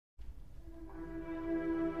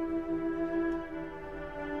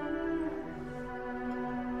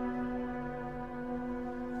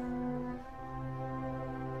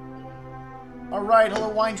right, hello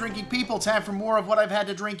wine drinking people. Time for more of what I've had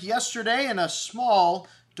to drink yesterday in a small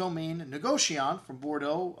Domaine Negociant from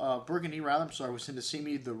Bordeaux, Burgundy rather. I'm sorry, I was in to see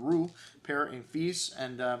me, the Roux, Pere and Fils.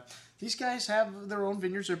 And these guys have their own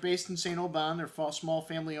vineyards. They're based in Saint-Aubin. They're small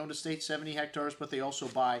family-owned estate, 70 hectares, but they also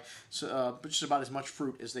buy just about as much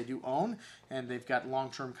fruit as they do own. And they've got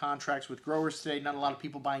long-term contracts with growers today. Not a lot of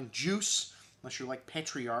people buying juice, unless you're like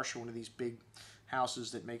Patriarche or one of these big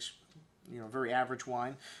houses that makes, you know, very average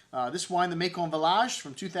wine. This wine, the Macon Village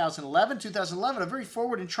from 2011. 2011, a very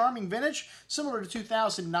forward and charming vintage, similar to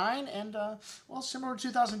 2009 and, well, similar to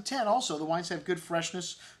 2010 also. The wines have good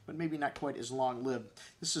freshness, but maybe not quite as long-lived.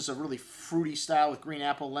 This is a really fruity style with green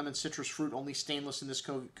apple, lemon, citrus fruit, only stainless in this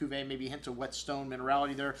cuvee, maybe a hint of wet stone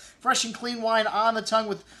minerality there. Fresh and clean wine on the tongue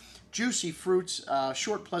with juicy fruits,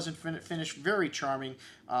 short, pleasant finish, very charming.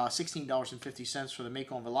 $16.50 for the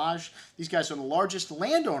Macon Village. These guys are the largest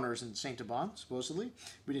landowners in Saint-Aubin, supposedly.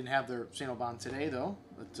 We didn't have their Saint-Aubin today, though.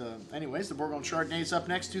 But anyways, the Bourgogne Chardonnay is up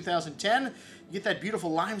next, 2010. You get that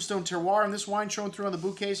beautiful limestone terroir in this wine showing through on the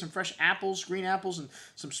bouquet. Some fresh apples, green apples, and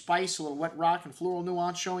some spice, a little wet rock and floral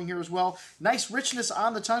nuance showing here as well. Nice richness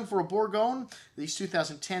on the tongue for a Bourgogne. These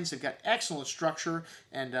 2010s have got excellent structure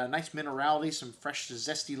and nice minerality. Some fresh,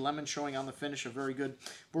 zesty lemon showing on the finish. A very good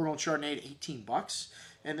Bourgogne Chardonnay at $18.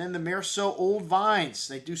 And then the Meursault Old Vines.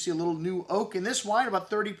 They do see a little new oak in this wine,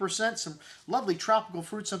 about 30%. Some lovely tropical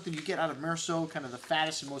fruit, something you get out of Meursault, kind of the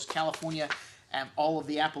fattest and most California all of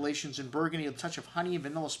the appellations in Burgundy. A touch of honey and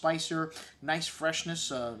vanilla spice here. Nice freshness,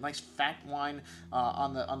 nice fat wine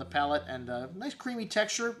on the palate, and nice creamy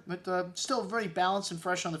texture, but still very balanced and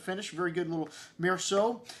fresh on the finish. Very good little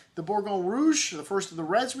Meursault. The Bourgogne Rouge, the first of the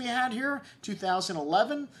reds we had here,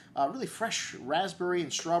 2011. Really fresh raspberry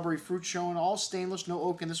and strawberry fruit showing, all stainless, no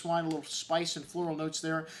oak in this wine. A little spice and floral notes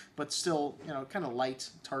there, but still, you know, kind of light,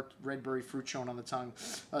 tart red berry fruit showing on the tongue.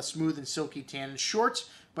 Smooth and silky tannin. Short,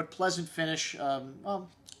 but pleasant finish. Well,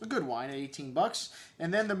 a good wine at $18.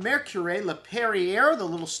 And then the Mercure, Le Perrier, the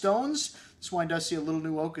little stones. This wine does see a little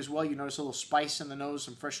new oak as well. You notice a little spice in the nose,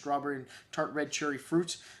 some fresh strawberry and tart red cherry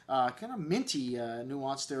fruit. Kind of minty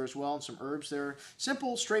nuance there as well, and some herbs there.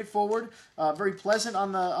 Simple, straightforward, very pleasant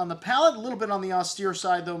on the palate. A little bit on the austere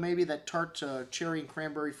side, though, maybe that tart cherry and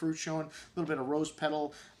cranberry fruit showing. A little bit of rose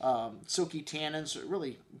petal, silky tannins. A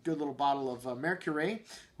really good little bottle of Mercure,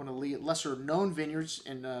 one of the lesser-known vineyards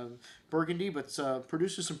in Burgundy, but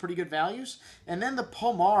produces some pretty good values. And then the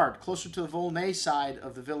Pommard, closer to the Volnay side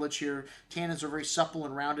of the village here. Tannins are very supple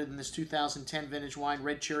and rounded in this 2010 vintage wine.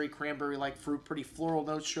 Red cherry, cranberry-like fruit, pretty floral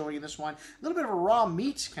notes showing in this wine. A little bit of a raw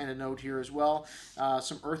meat kind of note here as well.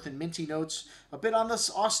 Some earth and minty notes. A bit on this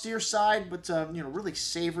austere side, but you know, really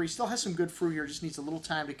savory. Still has some good fruit here. Just needs a little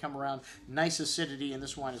time to come around. Nice acidity in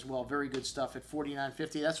this wine as well. Very good stuff at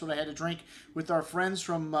 $49.50. That's what I had to drink with our friends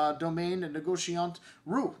from Domaine and Negociant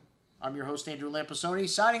Roux. I'm your host, Andrew Lamposoni,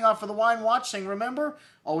 signing off for the Wine Watch, saying remember,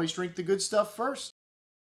 always drink the good stuff first.